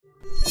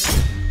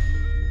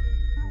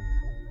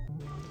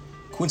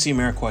Quincy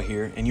Amarikwa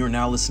here, and you are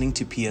now listening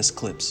to PS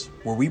Clips,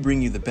 where we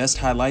bring you the best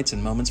highlights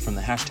and moments from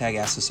the hashtag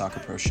Ask the Soccer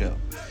Pro show.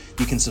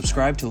 You can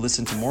subscribe to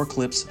listen to more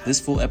clips, this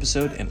full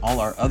episode, and all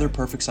our other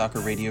Perfect Soccer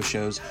radio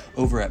shows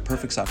over at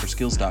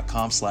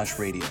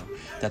perfectsoccerskills.com/radio.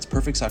 That's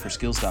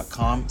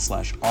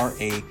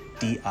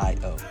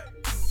perfectsoccerskills.com/RADIO.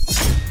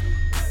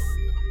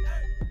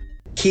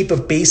 Keep a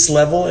base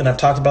level, and I've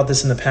talked about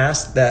this in the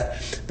past,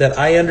 that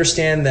I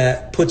understand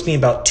that puts me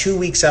about 2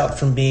 weeks out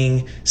from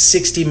being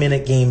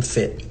 60-minute game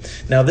fit.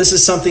 Now, this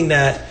is something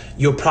that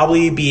you'll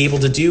probably be able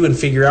to do and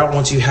figure out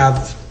once you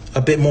have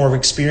a bit more of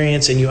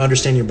experience and you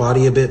understand your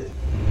body a bit.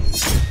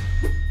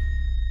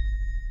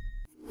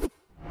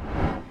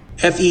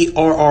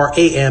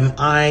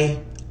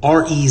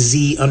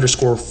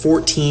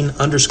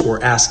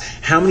 FERRAMIREZ_14_ asks,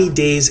 how many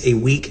days a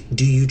week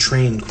do you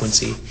train,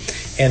 Quincy?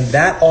 And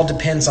that all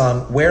depends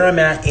on where I'm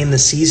at in the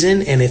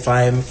season and if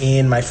I'm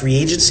in my free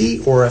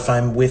agency or if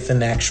I'm with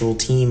an actual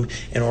team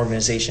and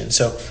organization.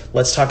 So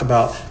let's talk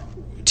about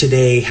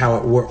today how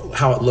it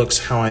looks,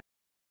 how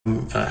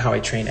I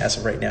train as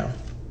of right now.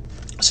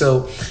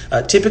 So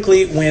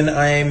typically when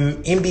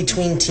I'm in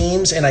between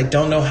teams and I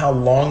don't know how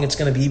long it's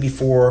going to be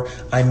before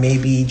I may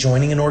be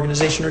joining an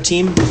organization or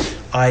team,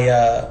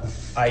 I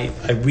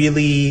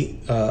really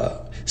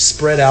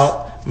spread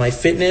out my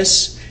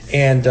fitness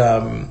and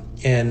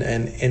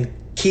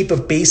keep a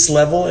base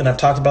level. And I've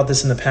talked about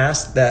this in the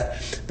past,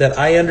 that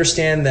I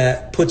understand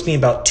that puts me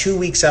about 2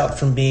 weeks out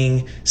from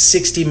being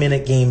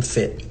 60-minute game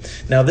fit.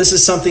 Now, this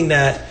is something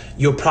that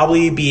you'll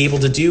probably be able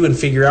to do and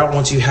figure out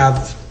once you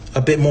have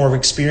a bit more of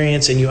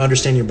experience and you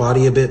understand your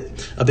body a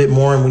bit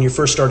more. And when you're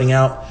first starting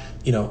out,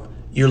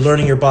 you're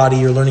learning your body,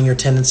 you're learning your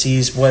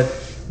tendencies, what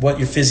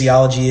your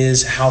physiology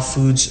is, how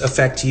foods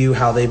affect you,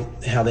 how they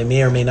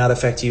may or may not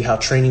affect you, how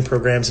training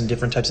programs and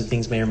different types of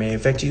things may or may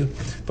affect you.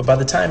 But by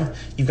the time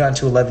you've gotten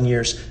to 11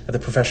 years at the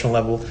professional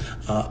level,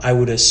 I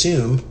would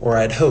assume, or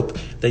I'd hope,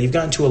 that you've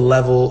gotten to a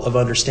level of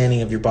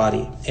understanding of your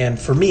body. And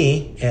for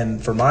me,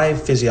 and for my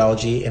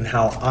physiology and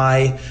how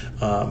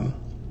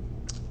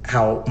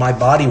my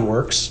body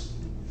works,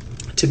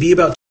 to be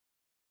about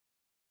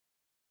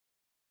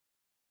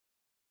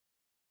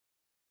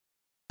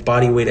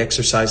body weight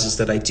exercises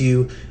that I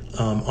do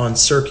on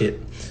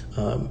circuit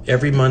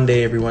every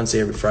Monday, every Wednesday,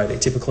 every Friday,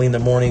 typically in the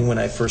morning when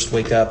I first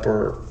wake up,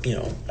 or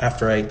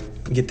after I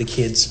get the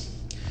kids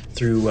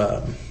through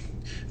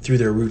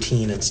their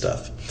routine and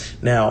stuff.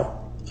 Now,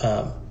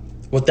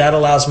 what that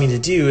allows me to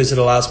do is it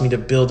allows me to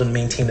build and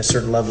maintain a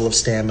certain level of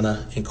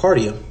stamina and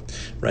cardio,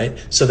 right?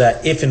 So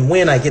that if and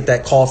when I get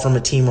that call from a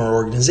team or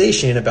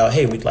organization about,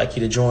 hey, we'd like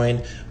you to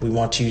join, we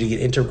want you to get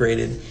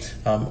integrated,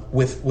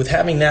 with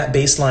having that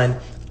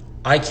baseline,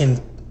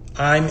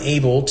 I'm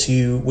able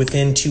to,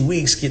 within 2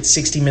 weeks, get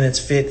 60 minutes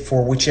fit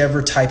for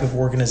whichever type of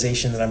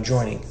organization that I'm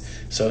joining.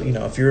 So,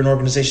 if you're an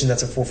organization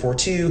that's a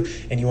 4-4-2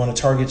 and you want a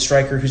target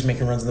striker who's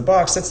making runs in the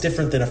box, that's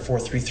different than a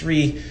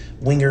 4-3-3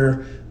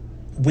 winger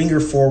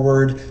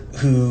forward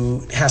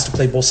who has to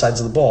play both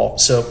sides of the ball.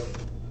 So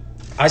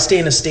I stay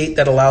in a state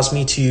that allows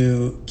me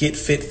to get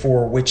fit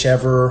for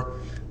whichever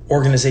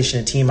organization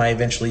and team I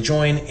eventually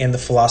join and the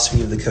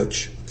philosophy of the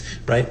coach,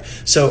 right?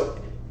 So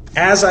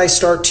as I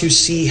start to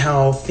see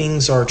how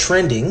things are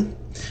trending,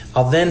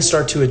 I'll then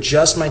start to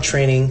adjust my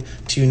training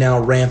to now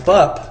ramp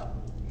up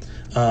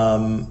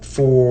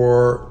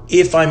for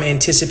if I'm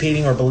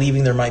anticipating or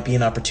believing there might be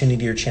an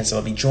opportunity or chance that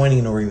I'll be joining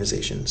an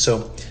organization.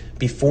 So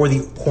before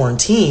the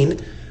quarantine,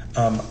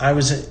 I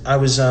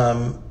was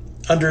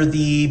under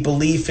the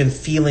belief and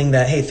feeling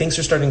that, hey, things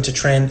are starting to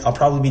trend. I'll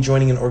probably be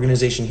joining an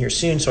organization here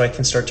soon so I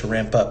can start to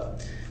ramp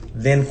up.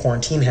 Then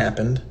quarantine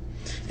happened,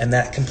 and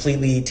that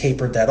completely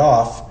tapered that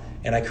off.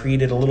 And I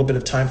created a little bit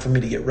of time for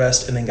me to get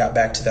rest and then got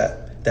back to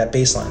that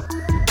baseline.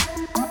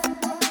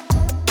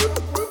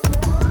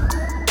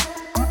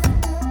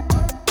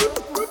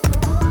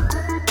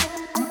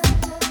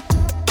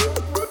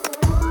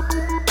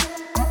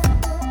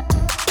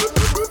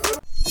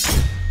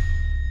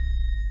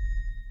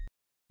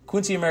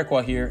 Quincy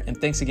Amarikwa here, and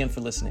thanks again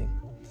for listening.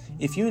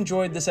 If you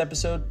enjoyed this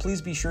episode,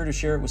 please be sure to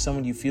share it with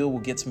someone you feel will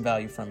get some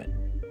value from it.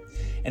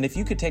 And if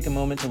you could take a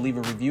moment to leave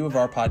a review of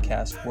our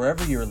podcast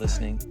wherever you're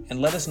listening and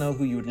let us know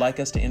who you would like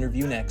us to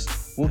interview next,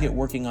 we'll get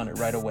working on it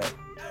right away.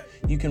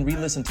 You can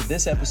re-listen to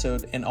this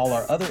episode and all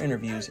our other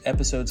interviews,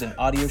 episodes, and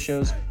audio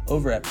shows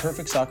over at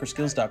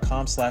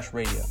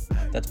perfectsoccerskills.com/radio.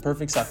 That's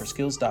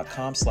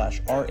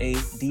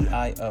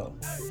perfectsoccerskills.com/RADIO.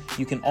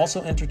 You can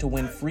also enter to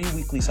win free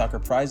weekly soccer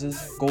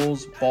prizes,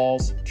 goals,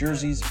 balls,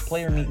 jerseys,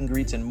 player meet and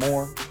greets, and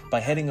more by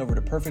heading over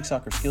to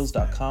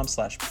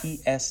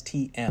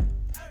perfectsoccerskills.com/PSTM.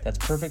 That's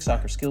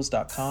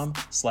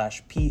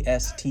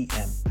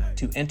perfectsoccerskills.com/PSTM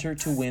to enter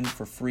to win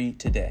for free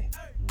today.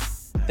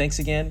 Thanks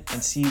again,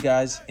 and see you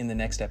guys in the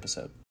next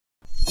episode.